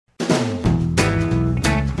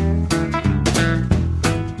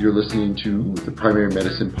You're listening to the Primary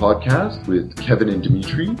Medicine Podcast with Kevin and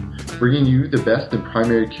Dimitri, bringing you the best in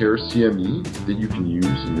primary care CME that you can use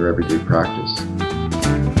in your everyday practice.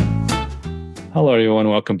 Hello, everyone.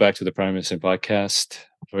 Welcome back to the Primary Medicine Podcast.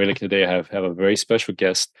 Very lucky today I have a very special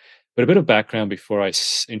guest. But a bit of background before I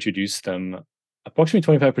introduce them.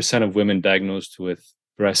 Approximately 25% of women diagnosed with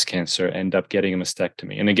breast cancer end up getting a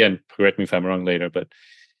mastectomy. And again, correct me if I'm wrong later, but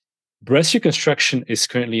breast reconstruction is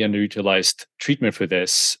currently underutilized treatment for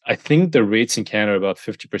this. I think the rates in Canada are about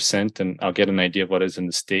 50%, and I'll get an idea of what is in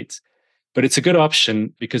the States. But it's a good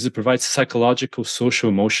option because it provides psychological, social,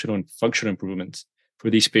 emotional, and functional improvements for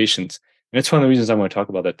these patients. And that's one of the reasons I want to talk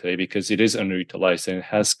about that today, because it is underutilized and it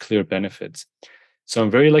has clear benefits. So I'm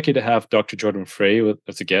very lucky to have Dr. Jordan Frey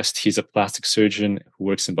as a guest. He's a plastic surgeon who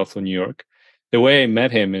works in Buffalo, New York. The way I met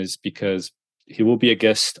him is because he will be a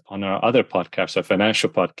guest on our other podcast, our financial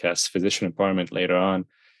podcast, Physician Empowerment, later on,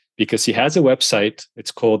 because he has a website.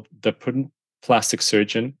 It's called The Prudent Plastic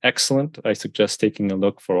Surgeon. Excellent. I suggest taking a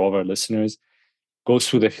look for all of our listeners. Goes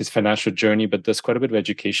through his financial journey, but does quite a bit of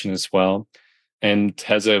education as well, and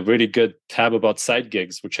has a really good tab about side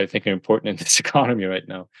gigs, which I think are important in this economy right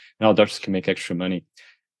now. Now doctors can make extra money.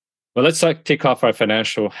 But let's take off our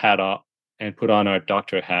financial hat off and put on our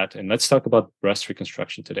doctor hat, and let's talk about breast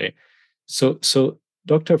reconstruction today. So,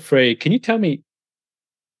 Dr. Frey, can you tell me,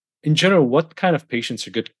 in general, what kind of patients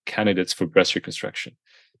are good candidates for breast reconstruction?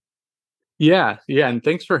 Yeah, and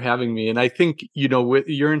thanks for having me. And I think,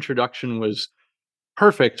 your introduction was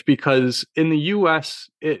perfect because in the US,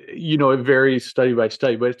 it varies study by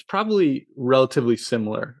study, but it's probably relatively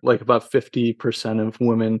similar. Like about 50% of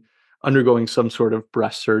women undergoing some sort of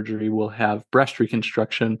breast surgery will have breast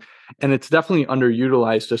reconstruction. And it's definitely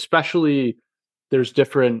underutilized, especially there's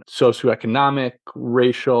different socioeconomic,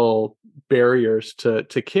 racial barriers to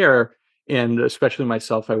care. And especially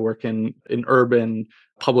myself, I work in an urban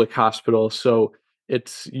public hospital. So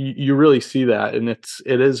you really see that. And it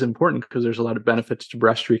is important because there's a lot of benefits to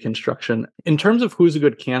breast reconstruction. In terms of who's a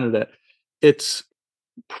good candidate, it's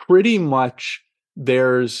pretty much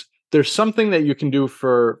there's something that you can do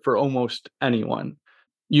for almost anyone.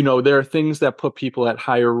 There are things that put people at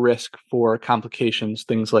higher risk for complications,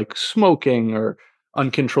 things like smoking or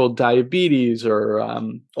uncontrolled diabetes or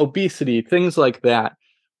obesity, things like that.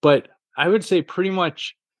 But I would say pretty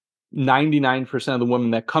much 99% of the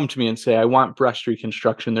women that come to me and say, I want breast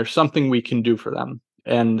reconstruction, there's something we can do for them.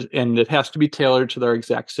 And it has to be tailored to their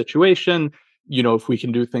exact situation. If we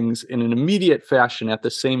can do things in an immediate fashion at the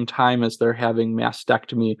same time as they're having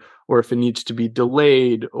mastectomy, or if it needs to be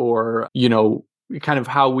delayed, or, kind of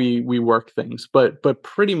how we work things. But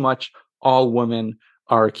pretty much all women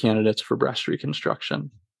are candidates for breast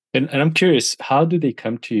reconstruction. And I'm curious, how do they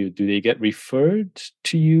come to you? Do they get referred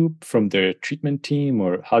to you from their treatment team,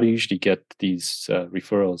 or how do you usually get these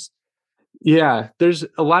referrals? Yeah, there's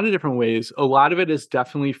a lot of different ways. A lot of it is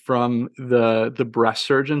definitely from the breast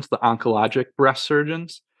surgeons, the oncologic breast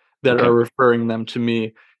surgeons that are referring them to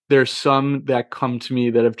me. There's some that come to me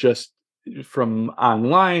that have just from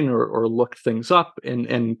online or looked things up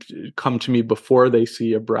and come to me before they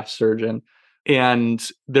see a breast surgeon. And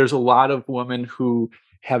there's a lot of women who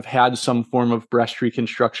have had some form of breast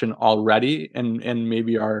reconstruction already and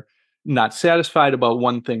maybe are not satisfied about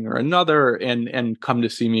one thing or another and come to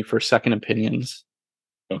see me for second opinions.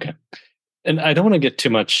 Okay. And I don't want to get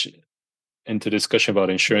too much into discussion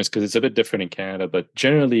about insurance because it's a bit different in Canada, but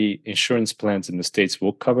generally insurance plans in the States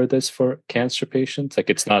will cover this for cancer patients.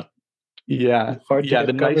 Like it's not hard to get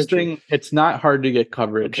the nice thing, it's not hard to get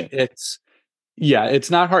coverage. Okay. It's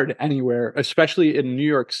not hard anywhere, especially in New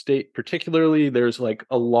York State, particularly. There's like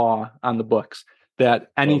a law on the books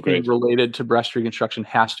that anything related to breast reconstruction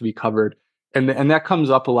has to be covered. And that comes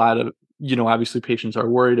up a lot of, obviously patients are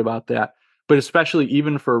worried about that, but especially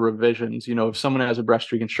even for revisions, if someone has a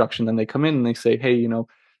breast reconstruction, then they come in and they say, hey,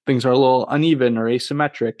 things are a little uneven or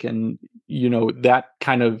asymmetric. And, that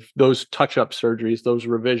kind of those touch-up surgeries, those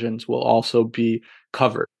revisions will also be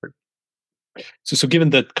covered. So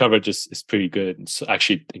given that coverage is pretty good, and so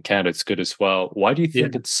actually in Canada it's good as well, why do you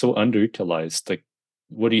think it's so underutilized? Like,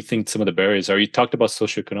 what do you think some of the barriers are? You talked about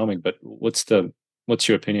socioeconomic, but what's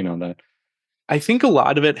your opinion on that? I think a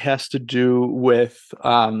lot of it has to do with,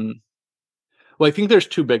 I think there's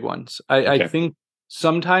two big ones. I think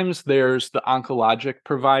sometimes there's the oncologic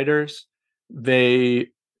providers. They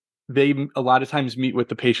a lot of times meet with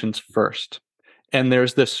the patients first. And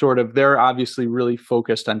there's this sort of, they're obviously really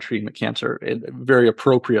focused on treating the cancer, very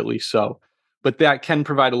appropriately so. But that can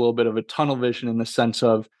provide a little bit of a tunnel vision in the sense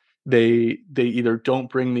of they either don't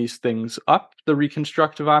bring these things up, the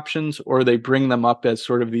reconstructive options, or they bring them up as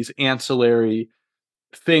sort of these ancillary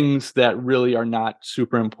things that really are not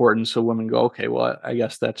super important. So women go, okay, well, I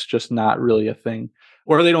guess that's just not really a thing,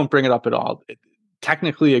 or they don't bring it up at all.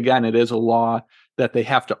 Technically, again, it is a law that they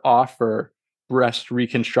have to offer breast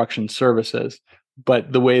reconstruction services,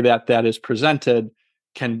 but the way that that is presented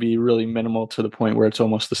can be really minimal to the point where it's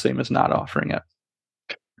almost the same as not offering it.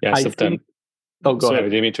 Yeah, sometimes. Oh, go Sorry, ahead. I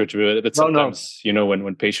didn't mean to interrupt you, but sometimes,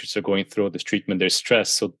 when patients are going through this treatment, they're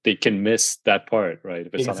stressed, so they can miss that part, right?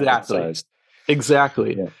 If it's not emphasized.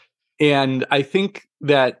 Exactly. Yeah. And I think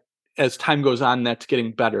that as time goes on, that's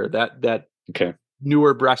getting better. That Okay.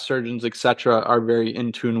 newer breast surgeons, et cetera, are very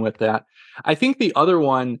in tune with that. I think the other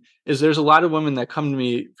one is there's a lot of women that come to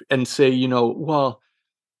me and say, well,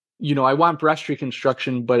 I want breast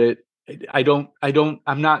reconstruction, but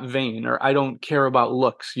I'm not vain, or I don't care about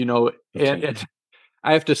looks, Okay. and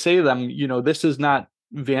I have to say to them, this is not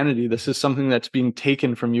vanity. This is something that's being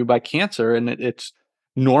taken from you by cancer, and it's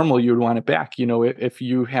normal. You would want it back. If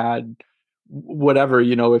you had whatever,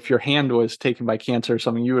 if your hand was taken by cancer or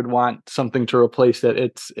something, you would want something to replace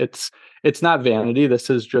it. It's not vanity. This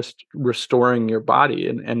is just restoring your body,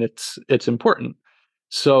 and it's important.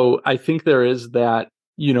 So I think there is that,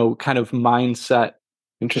 kind of mindset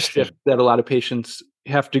shift that a lot of patients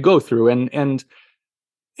have to go through. And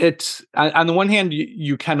it's, on the one hand,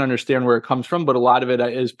 you can understand where it comes from, but a lot of it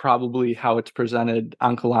is probably how it's presented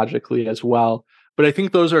oncologically as well. But I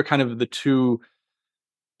think those are kind of the two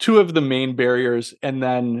of the main barriers. And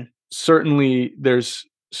then certainly there's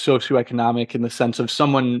socioeconomic, in the sense of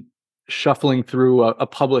someone shuffling through a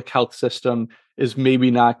public health system is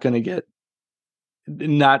maybe not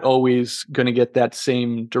always going to get that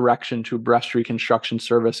same direction to breast reconstruction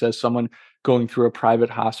service as someone going through a private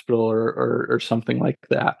hospital or something like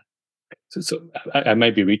that. So I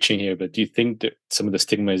might be reaching here, but do you think that some of the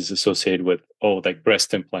stigma is associated with, like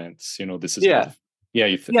breast implants? This is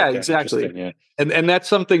Exactly. Yeah. And that's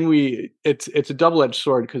something it's a double-edged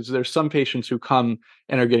sword, because there's some patients who come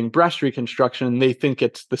and are getting breast reconstruction and they think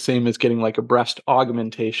it's the same as getting like a breast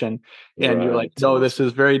augmentation. And you're like, no, this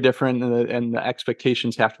is very different, and the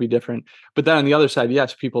expectations have to be different. But then on the other side,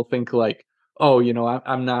 yes, people think like, oh,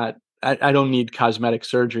 I don't need cosmetic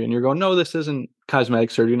surgery. And you're going, no, this isn't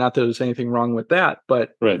cosmetic surgery. Not that there's anything wrong with that,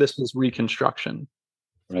 but this is reconstruction.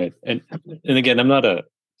 Right. And again, I'm not a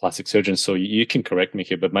plastic surgeon, so you can correct me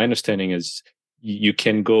here, but my understanding is you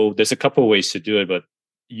can go, there's a couple of ways to do it, but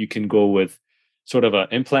you can go with sort of an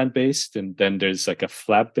implant based, and then there's like a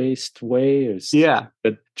flap based way.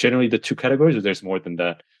 But generally the two categories, or there's more than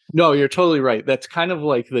that? No, you're totally right. That's kind of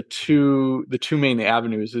like the two main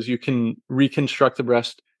avenues. Is you can reconstruct the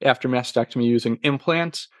breast after mastectomy using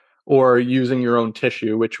implants, or using your own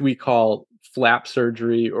tissue, which we call flap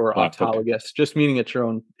surgery or autologous, just meaning it's your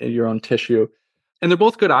own tissue. And they're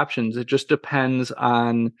both good options. It just depends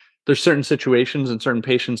on, there's certain situations and certain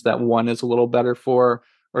patients that one is a little better for,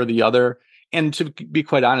 or the other. And to be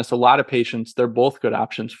quite honest, a lot of patients, they're both good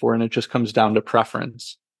options for, and it just comes down to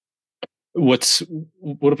preference. What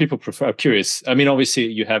do people prefer? I'm curious. I mean, obviously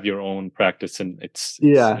you have your own practice and it's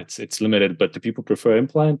limited, but do people prefer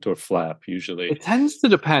implant or flap usually? It tends to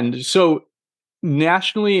depend. So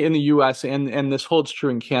nationally in the US, and this holds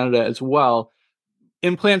true in Canada as well,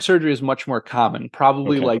 implant surgery is much more common.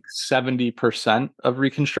 Probably like 70% of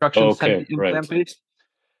reconstructions tend to be implant-based.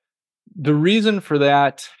 The reason for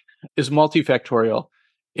that is multifactorial,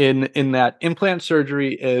 in that implant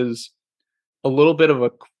surgery is a little bit of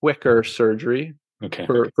a quicker surgery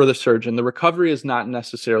for the surgeon. The recovery is not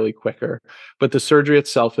necessarily quicker, but the surgery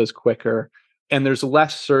itself is quicker. And there's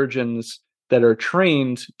less surgeons that are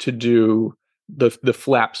trained to do the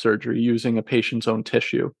flap surgery using a patient's own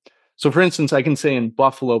tissue. So for instance, I can say in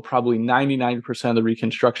Buffalo, probably 99% of the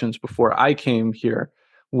reconstructions before I came here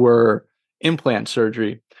were implant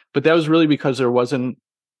surgery. But that was really because there wasn't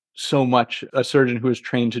so much a surgeon who is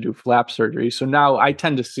trained to do flap surgery. So now I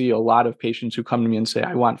tend to see a lot of patients who come to me and say,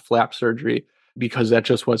 I want flap surgery because that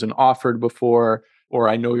just wasn't offered before, or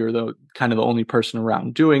I know you're the kind of the only person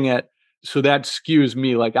around doing it. So that skews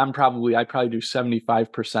me. Like I probably do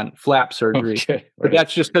 75% flap surgery, but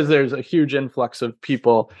that's just because there's a huge influx of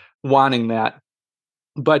people wanting that.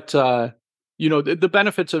 But the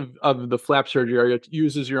benefits of the flap surgery are it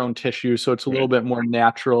uses your own tissue, so it's a little bit more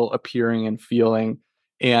natural appearing and feeling.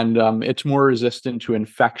 And it's more resistant to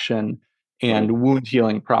infection and wound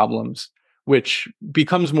healing problems, which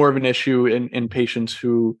becomes more of an issue in patients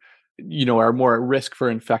who, are more at risk for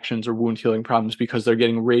infections or wound healing problems because they're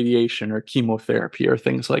getting radiation or chemotherapy or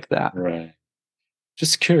things like that. Right.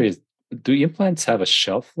 Just curious, do implants have a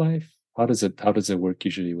shelf life? How does it work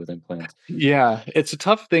usually with implants? Yeah, it's a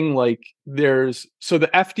tough thing. Like so the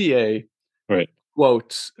FDA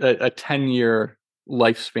quotes a 10-year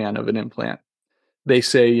lifespan of an implant. They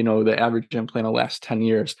say, the average implant will last 10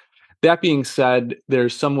 years. That being said,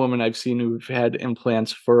 there's some women I've seen who've had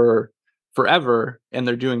implants for forever and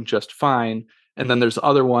they're doing just fine. And then there's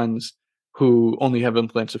other ones who only have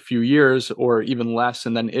implants a few years or even less,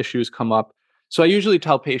 and then issues come up. So I usually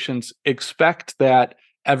tell patients, expect that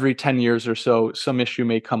every 10 years or so, some issue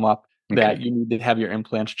may come up that you need to have your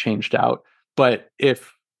implants changed out. But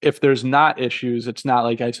if there's not issues, it's not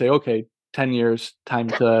like I say, okay, 10 years, time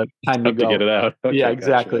to Time go. to get it out. Okay, Yeah,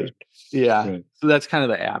 exactly. gotcha. Yeah. Right. So that's kind of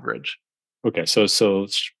the average. Okay, so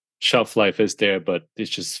shelf life is there, but it's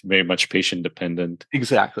just very much patient dependent.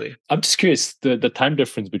 Exactly. I'm just curious, the time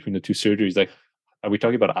difference between the two surgeries, like, are we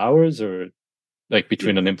talking about hours or like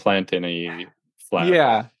between an implant and a flap?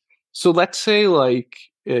 Yeah. So let's say like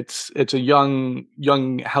it's a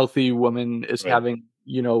young healthy woman is Right. having,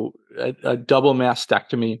 a double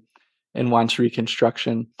mastectomy and wants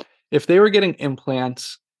reconstruction. If they were getting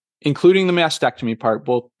implants, including the mastectomy part,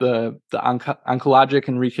 both the oncologic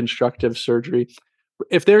and reconstructive surgery,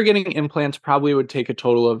 if they were getting implants, probably would take a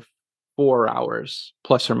total of 4 hours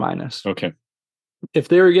plus or minus. Okay. If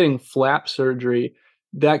they were getting flap surgery,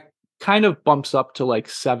 that kind of bumps up to like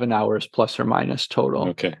 7 hours plus or minus total.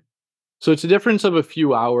 Okay. So it's a difference of a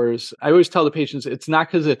few hours. I always tell the patients it's not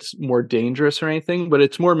because it's more dangerous or anything, but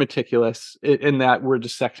it's more meticulous in that we're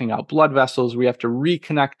dissecting out blood vessels. We have to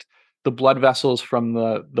reconnect the blood vessels from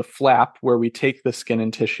the flap where we take the skin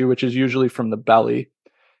and tissue, which is usually from the belly.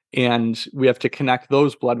 And we have to connect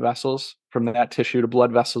those blood vessels from that tissue to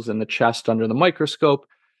blood vessels in the chest under the microscope.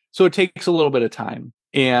 So it takes a little bit of time.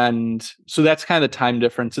 And so that's kind of the time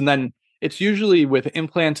difference. And then it's usually with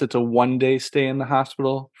implants, it's a 1-day stay in the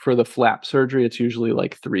hospital. For the flap surgery, it's usually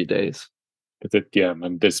like 3 days.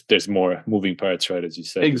 And there's more moving parts, right? As you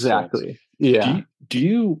said. Exactly. Yeah.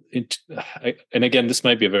 And again, this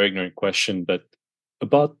might be a very ignorant question, but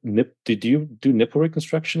about did you do nipple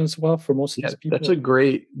reconstruction as well for most of these people? That's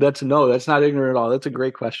not ignorant at all. That's a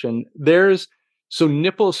great question. So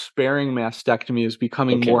nipple sparing mastectomy is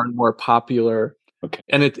becoming more and more popular. Okay.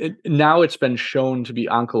 And now it's been shown to be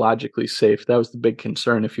oncologically safe. That was the big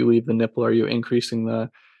concern. If you leave the nipple, are you increasing the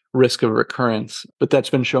risk of recurrence? But that's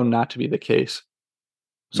been shown not to be the case.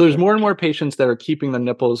 So there's more and more patients that are keeping the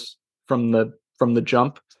nipples from the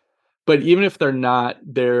jump. But even if they're not,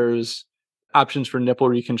 there's options for nipple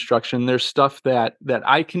reconstruction. There's stuff that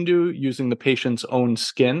I can do using the patient's own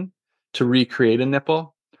skin to recreate a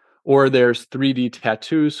nipple. Or there's 3D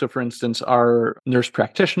tattoos. So for instance, our nurse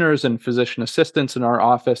practitioners and physician assistants in our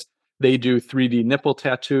office, they do 3D nipple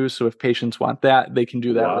tattoos. So if patients want that, they can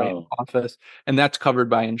do that right in the office. And that's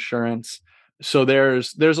covered by insurance. So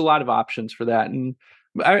there's a lot of options for that. And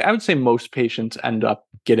I would say most patients end up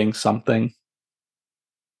getting something.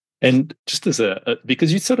 And just as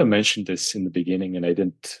because you sort of mentioned this in the beginning and I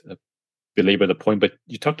didn't belabor the point, but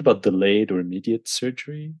you talked about delayed or immediate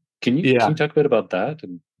surgery. Can you talk a bit about that?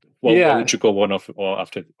 And why would you go one off or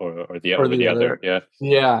after or the other? Yeah.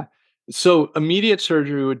 Yeah. So immediate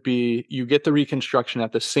surgery would be you get the reconstruction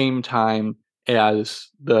at the same time as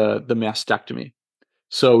the mastectomy.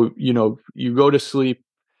 So, you go to sleep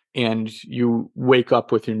and you wake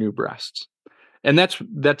up with your new breasts. And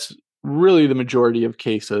that's really the majority of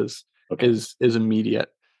cases is immediate.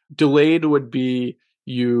 Delayed would be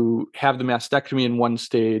you have the mastectomy in one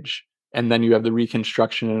stage and then you have the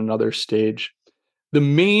reconstruction in another stage. The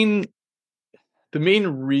main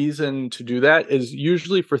reason to do that is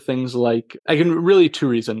usually for things like, really two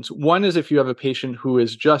reasons. One is if you have a patient who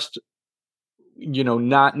is just,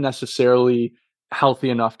 not necessarily healthy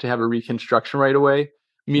enough to have a reconstruction right away,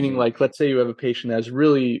 meaning like, let's say you have a patient that has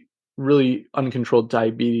really, really uncontrolled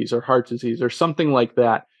diabetes or heart disease or something like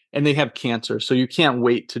that, and they have cancer. So you can't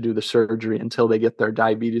wait to do the surgery until they get their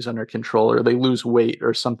diabetes under control or they lose weight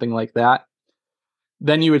or something like that.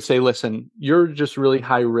 Then you would say, listen, you're just really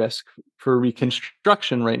high risk for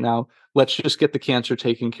reconstruction right now. Let's just get the cancer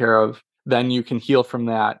taken care of. Then you can heal from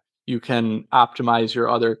that. You can optimize your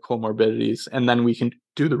other comorbidities, and then we can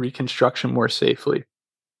do the reconstruction more safely.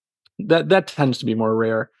 That tends to be more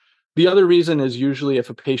rare. The other reason is usually if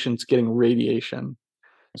a patient's getting radiation.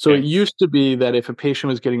 So it used to be that if a patient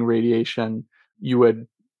was getting radiation, you would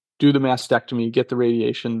do the mastectomy, get the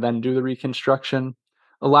radiation, then do the reconstruction.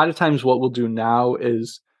 A lot of times what we'll do now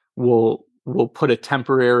is we'll put a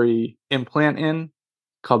temporary implant in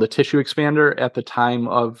called a tissue expander at the time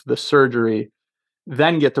of the surgery,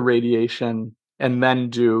 then get the radiation, and then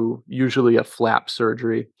do usually a flap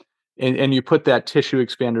surgery. And you put that tissue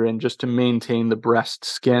expander in just to maintain the breast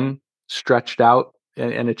skin stretched out,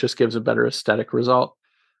 and it just gives a better aesthetic result.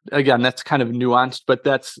 Again, that's kind of nuanced, but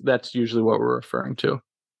that's usually what we're referring to.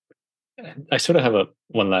 I sort of have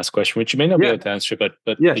one last question, which you may not be able to answer, but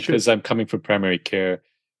because I'm coming from primary care,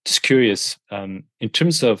 just curious, in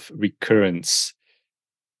terms of recurrence,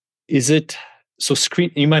 is it so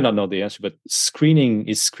you might not know the answer, but is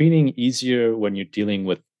screening easier when you're dealing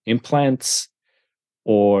with implants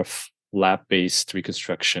or lab-based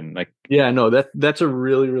reconstruction? That's a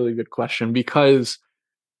really, really good question, because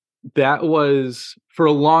that was, for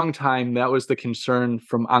a long time, that was the concern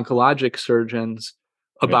from oncologic surgeons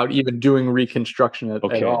about even doing reconstruction at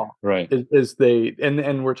all. Right. Is they,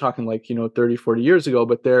 and we're talking 30, 40 years ago,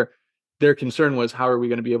 but their concern was, how are we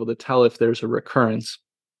going to be able to tell if there's a recurrence?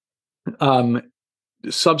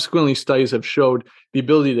 Subsequently, studies have showed the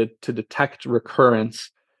ability to detect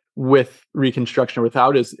recurrence with reconstruction or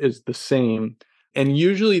without is the same. And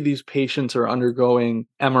usually these patients are undergoing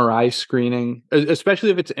MRI screening, especially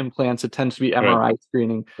if it's implants. It tends to be MRI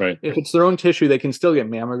screening. Right. If it's their own tissue, they can still get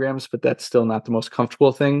mammograms, but that's still not the most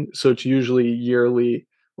comfortable thing. So it's usually yearly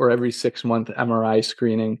or every 6-month MRI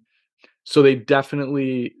screening. So they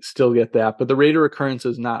definitely still get that, but the rate of recurrence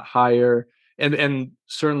is not higher. And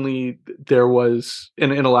certainly there was,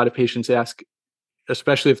 and a lot of patients ask,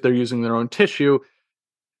 especially if they're using their own tissue,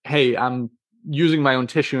 hey, I'm using my own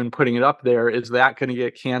tissue and putting it up there, is that going to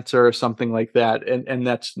get cancer or something like that? And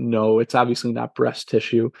that's no, it's obviously not breast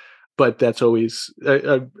tissue, but that's always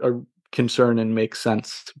a concern and makes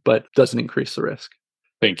sense, but doesn't increase the risk.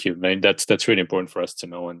 Thank you, man. That's really important for us to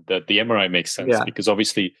know, and that the MRI makes sense because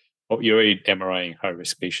obviously you're already MRIing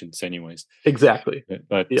high-risk patients anyways. Exactly.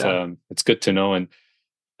 But it's good to know. And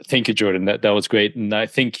thank you, Jordan. That was great. And I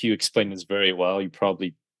think you explained this very well. You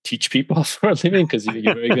probably teach people for a living because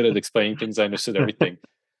you're very good at explaining things. I understood everything.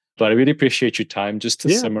 But I really appreciate your time. Just to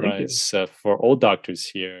summarize, for all doctors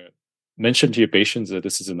here, mention to your patients that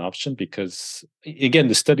this is an option because, again,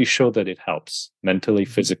 the studies show that it helps mentally,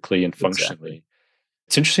 physically, and functionally. Exactly.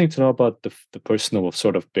 It's interesting to know about the personal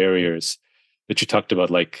sort of barriers that you talked about,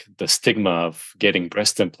 like the stigma of getting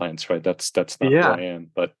breast implants, right? That's not who I am,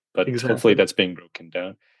 but hopefully that's being broken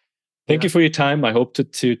down. Thank you for your time. I hope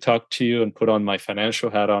to talk to you and put on my financial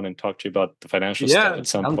hat on and talk to you about the financial stuff at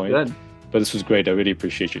some point. Good. But this was great. I really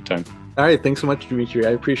appreciate your time. All right. Thanks so much, Dimitri.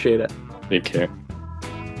 I appreciate it. Take care.